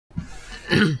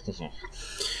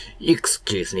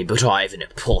Excuse me, but I have an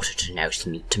important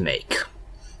announcement to make.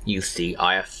 You see,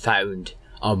 I have found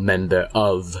a member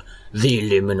of the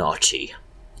Illuminati.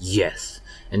 Yes,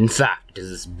 in fact, it is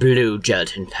this blue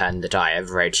gelatin pen that I have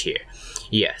right here.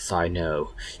 Yes, I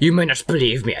know. You may not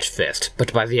believe me at first,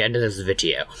 but by the end of this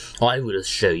video, I will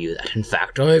show you that, in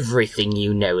fact, everything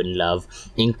you know and love,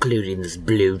 including this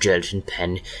blue gelatin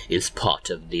pen, is part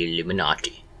of the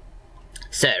Illuminati.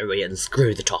 So we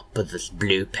unscrew the top of this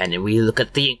blue pen and we look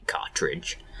at the ink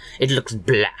cartridge. It looks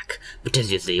black, but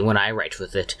as you see, when I write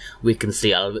with it, we can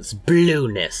see all of its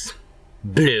blueness.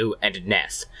 Blue and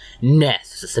Ness.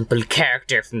 Ness is a simple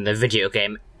character from the video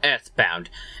game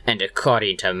Earthbound, and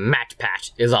according to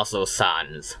MatPat, is also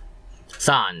Sans.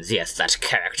 Sans, yes, that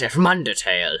character from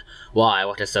Undertale. Why,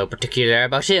 what is so particular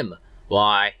about him?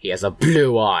 Why, he has a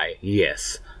blue eye.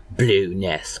 Yes, blue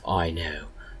Ness, I know.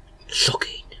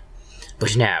 Shocking.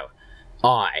 But now,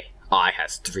 I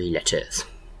has 3 letters.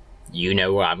 You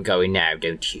know where I'm going now,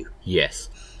 don't you? Yes,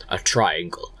 a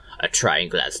triangle. A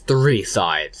triangle has 3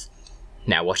 sides.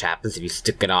 Now what happens if you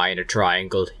stick an eye in a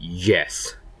triangle?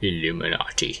 Yes,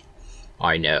 Illuminati.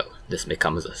 I know, this may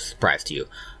come as a surprise to you.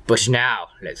 But now,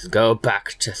 let's go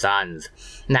back to Sans.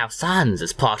 Now Sans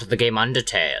is part of the game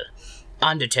Undertale.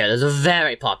 Undertale is a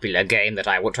very popular game that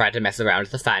I will try to mess around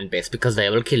with the fan base because they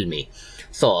will kill me.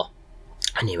 So,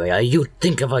 anyway, you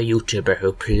think of a YouTuber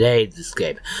who played this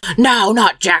game. No,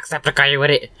 not Jacksepticeye with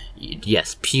it.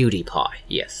 Yes, PewDiePie.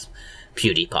 Yes,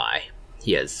 PewDiePie.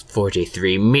 He has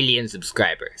 43 million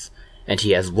subscribers, and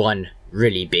he has one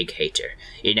really big hater.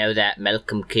 You know that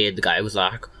Malcolm kid, the guy who was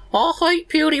like, "I hate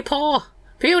PewDiePie.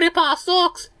 PewDiePie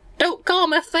sucks. Don't call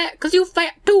me fat, cause you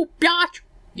fat too, biatch."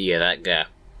 Yeah, that guy.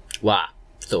 Wow.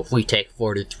 So if we take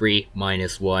 43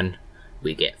 minus 1,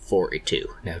 we get 42.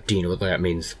 Now, do you know what that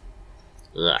means?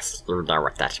 Yes, you know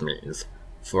what that means.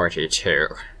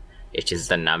 42. It is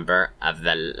the number of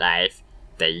the life,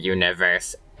 the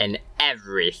universe, and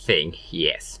everything,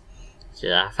 yes.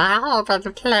 If I open the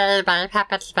play by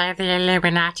puppets by the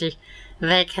Illuminati,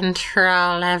 they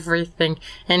control everything,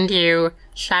 and you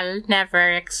shall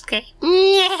never escape.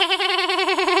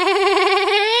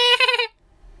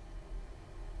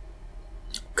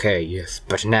 Okay, yes,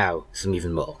 but now some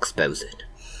even more exposing.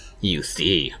 You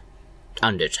see,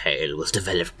 Undertale was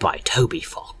developed by Toby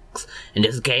Fox, and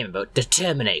is a game about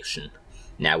determination.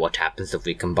 Now what happens if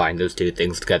we combine those 2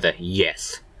 things together?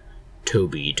 Yes,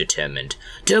 Toby Determined.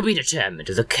 Toby Determined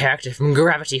is a character from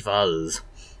Gravity Falls.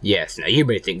 Yes, now you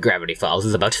may think Gravity Falls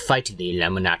is about fighting the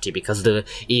Illuminati because the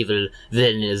evil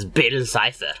villain is Bill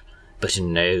Cipher. But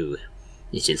no,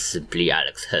 it is simply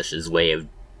Alex Hirsch's way of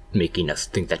making us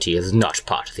think that he is not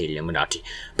part of the Illuminati.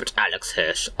 But Alex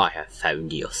Hirsch, I have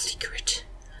found your secret.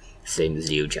 Same as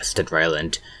you, Justin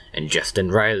Roiland. And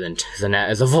Justin Roiland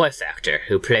is a voice actor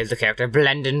who plays the character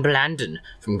Blendon Blandon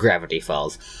from Gravity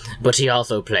Falls. But he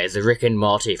also plays Rick and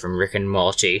Morty from Rick and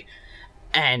Morty.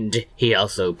 And he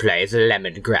also plays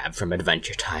Lemon Grab from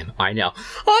Adventure Time. I know.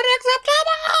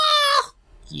 Unacceptable!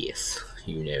 Yes,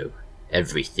 you know.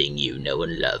 Everything you know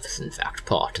and love is in fact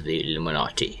part of the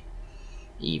Illuminati.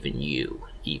 Even you,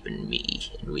 even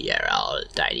me, and we are all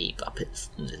tiny puppets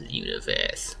in the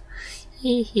universe.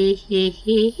 Yeah.